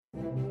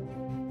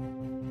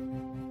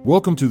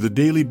Welcome to the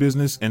Daily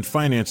Business and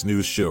Finance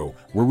News Show,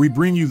 where we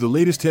bring you the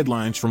latest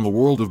headlines from the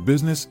world of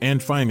business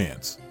and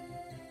finance.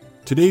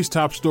 Today's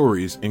top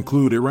stories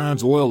include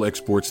Iran's oil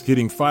exports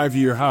hitting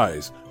 5-year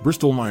highs,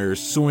 Bristol-Myers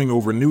suing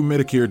over new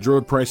Medicare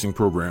drug pricing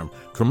program,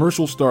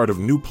 commercial start of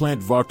new plant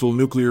Vogtle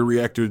nuclear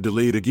reactor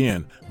delayed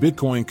again,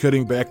 Bitcoin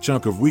cutting back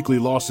chunk of weekly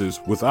losses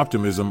with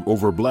optimism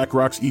over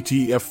BlackRock's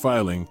ETF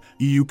filing,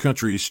 EU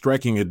countries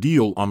striking a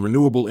deal on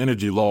renewable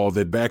energy law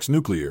that backs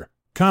nuclear.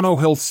 Cano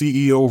Health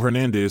CEO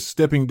Hernandez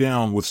stepping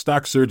down with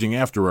stock surging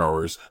after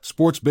hours,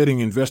 sports betting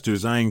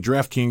investors eyeing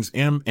DraftKings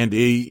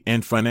M&A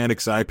and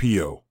Fanatics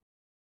IPO.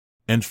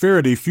 And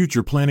Faraday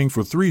Future planning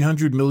for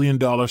 $300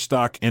 million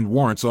stock and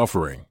warrants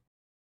offering.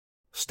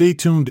 Stay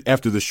tuned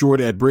after the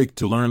short ad break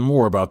to learn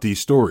more about these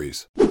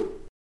stories.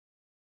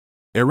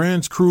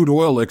 Iran's crude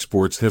oil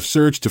exports have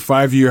surged to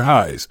 5-year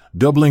highs,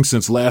 doubling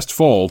since last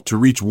fall to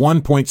reach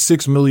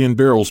 1.6 million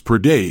barrels per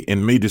day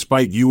in May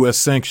despite U.S.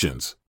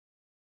 sanctions.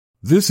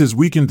 This has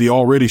weakened the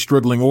already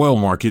struggling oil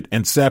market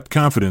and sapped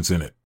confidence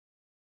in it.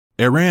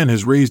 Iran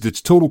has raised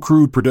its total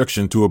crude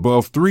production to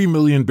above 3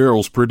 million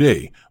barrels per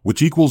day,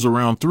 which equals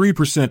around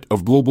 3%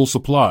 of global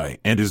supply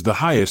and is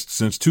the highest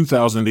since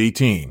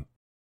 2018.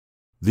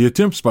 The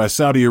attempts by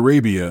Saudi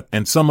Arabia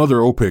and some other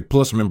OPEC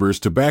Plus members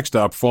to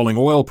backstop falling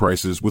oil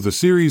prices with a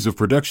series of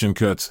production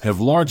cuts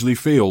have largely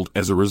failed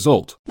as a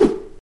result.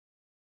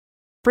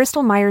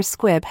 Bristol-Myers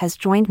Squibb has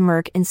joined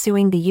Merck in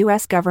suing the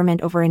U.S. government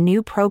over a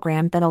new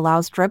program that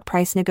allows drug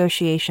price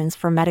negotiations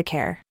for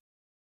Medicare.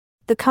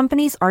 The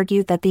companies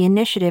argued that the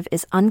initiative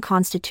is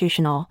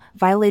unconstitutional,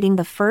 violating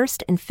the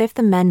First and Fifth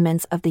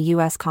Amendments of the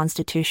U.S.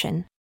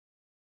 Constitution.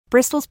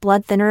 Bristol's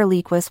blood thinner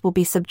Eliquis will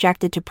be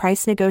subjected to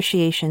price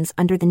negotiations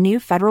under the new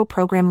federal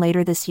program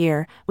later this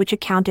year, which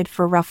accounted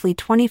for roughly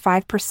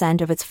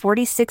 25% of its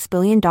 $46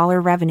 billion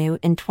revenue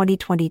in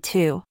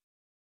 2022.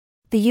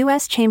 The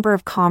U.S. Chamber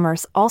of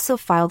Commerce also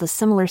filed a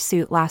similar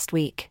suit last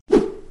week.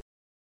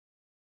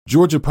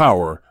 Georgia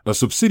Power, a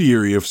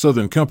subsidiary of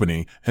Southern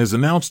Company, has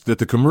announced that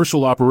the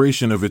commercial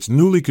operation of its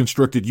newly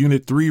constructed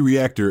Unit 3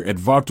 reactor at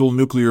Vogtle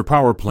Nuclear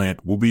Power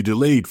Plant will be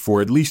delayed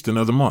for at least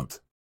another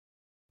month.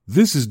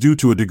 This is due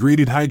to a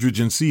degraded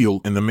hydrogen seal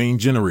in the main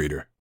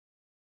generator.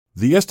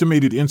 The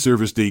estimated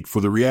in-service date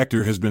for the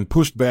reactor has been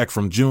pushed back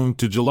from June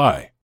to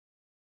July.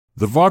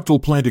 The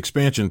Vogtle plant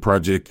expansion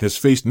project has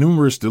faced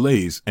numerous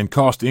delays and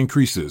cost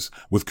increases,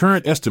 with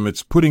current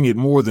estimates putting it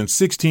more than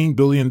 $16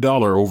 billion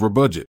over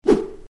budget.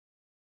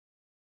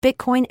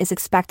 Bitcoin is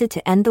expected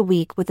to end the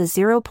week with a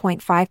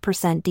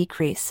 0.5%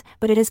 decrease,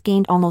 but it has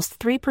gained almost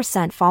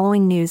 3%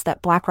 following news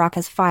that BlackRock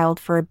has filed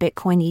for a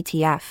Bitcoin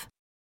ETF.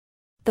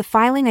 The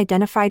filing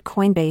identified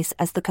Coinbase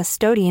as the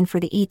custodian for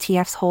the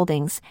ETF's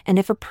holdings, and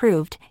if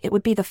approved, it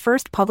would be the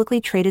first publicly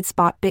traded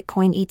spot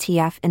Bitcoin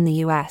ETF in the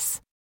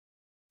U.S.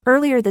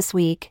 Earlier this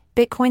week,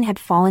 Bitcoin had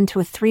fallen to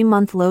a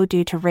 3-month low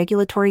due to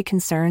regulatory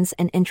concerns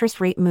and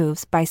interest rate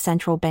moves by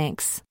central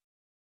banks.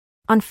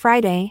 On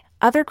Friday,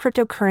 other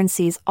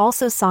cryptocurrencies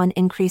also saw an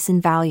increase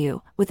in value,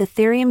 with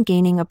Ethereum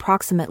gaining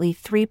approximately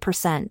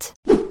 3%.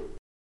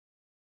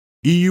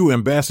 EU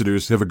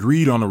ambassadors have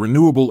agreed on a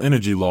renewable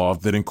energy law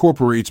that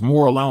incorporates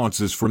more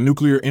allowances for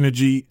nuclear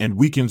energy and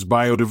weakens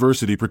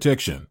biodiversity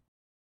protection.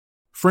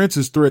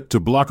 France's threat to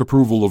block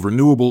approval of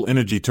renewable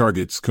energy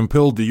targets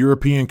compelled the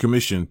European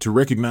Commission to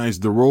recognize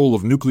the role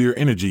of nuclear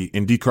energy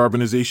in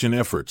decarbonization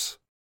efforts.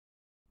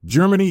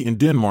 Germany and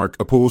Denmark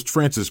opposed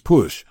France's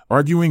push,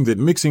 arguing that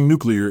mixing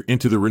nuclear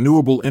into the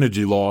renewable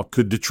energy law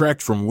could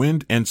detract from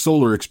wind and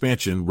solar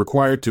expansion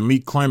required to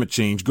meet climate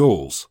change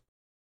goals.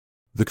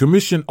 The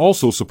Commission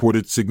also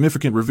supported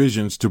significant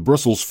revisions to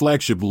Brussels'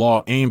 flagship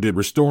law aimed at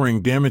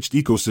restoring damaged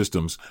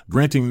ecosystems,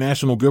 granting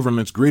national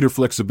governments greater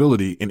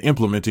flexibility in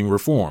implementing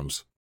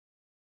reforms.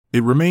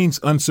 It remains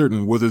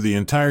uncertain whether the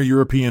entire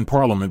European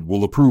Parliament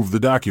will approve the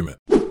document.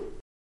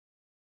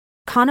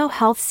 Cano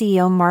Health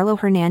CEO Marlo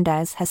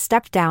Hernandez has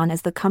stepped down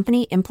as the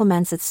company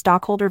implements its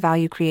stockholder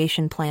value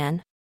creation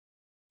plan.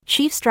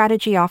 Chief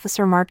Strategy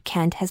Officer Mark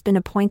Kent has been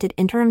appointed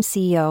interim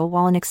CEO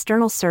while an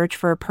external search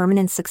for a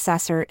permanent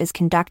successor is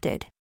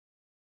conducted.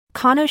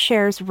 Cano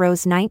shares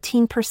rose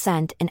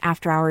 19% in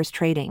after-hours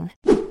trading.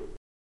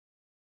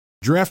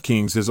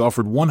 DraftKings has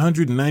offered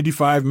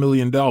 $195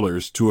 million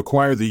to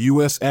acquire the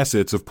U.S.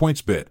 assets of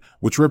PointsBet,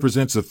 which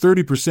represents a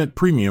 30%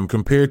 premium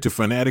compared to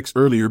Fanatics'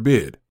 earlier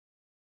bid.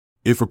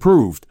 If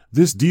approved,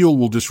 this deal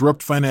will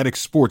disrupt Fanatics'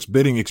 sports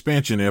betting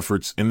expansion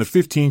efforts in the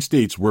 15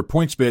 states where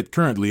PointsBet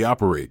currently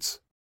operates.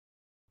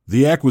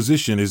 The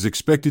acquisition is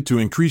expected to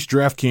increase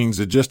DraftKings'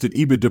 adjusted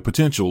EBITDA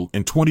potential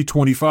in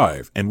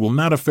 2025 and will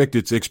not affect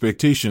its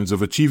expectations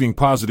of achieving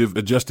positive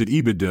adjusted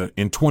EBITDA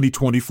in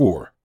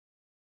 2024.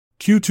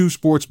 Q2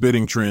 sports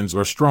betting trends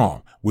are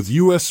strong, with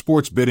U.S.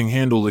 sports betting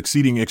handle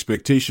exceeding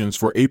expectations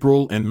for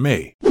April and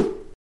May.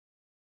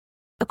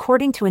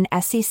 According to an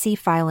SEC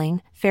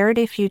filing,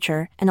 Faraday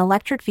Future, an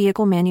electric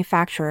vehicle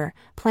manufacturer,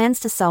 plans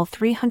to sell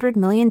 $300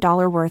 million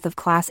worth of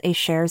Class A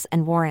shares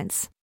and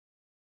warrants.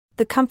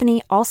 The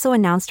company also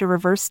announced a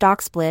reverse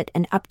stock split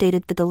and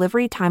updated the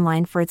delivery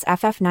timeline for its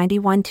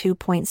FF91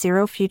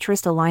 2.0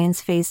 Futurist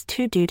Alliance Phase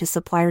 2 due to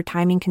supplier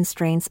timing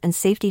constraints and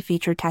safety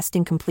feature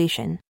testing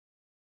completion.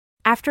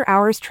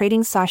 After-hours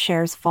trading saw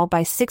shares fall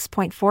by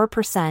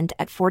 6.4%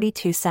 at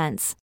 42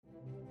 cents.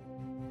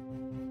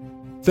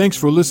 Thanks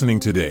for listening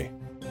today.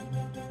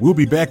 We'll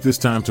be back this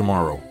time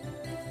tomorrow.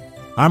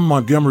 I'm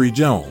Montgomery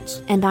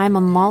Jones. And I'm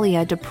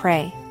Amalia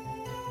Dupre.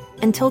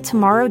 Until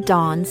tomorrow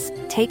dawns,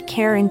 take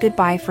care and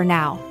goodbye for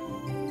now.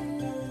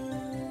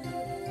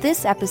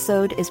 This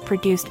episode is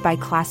produced by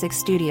Classic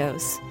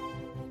Studios.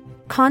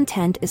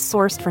 Content is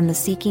sourced from the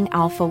Seeking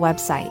Alpha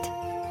website.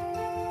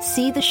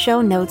 See the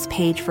show notes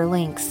page for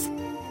links.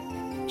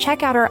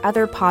 Check out our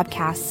other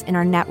podcasts in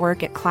our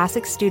network at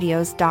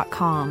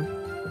classicstudios.com.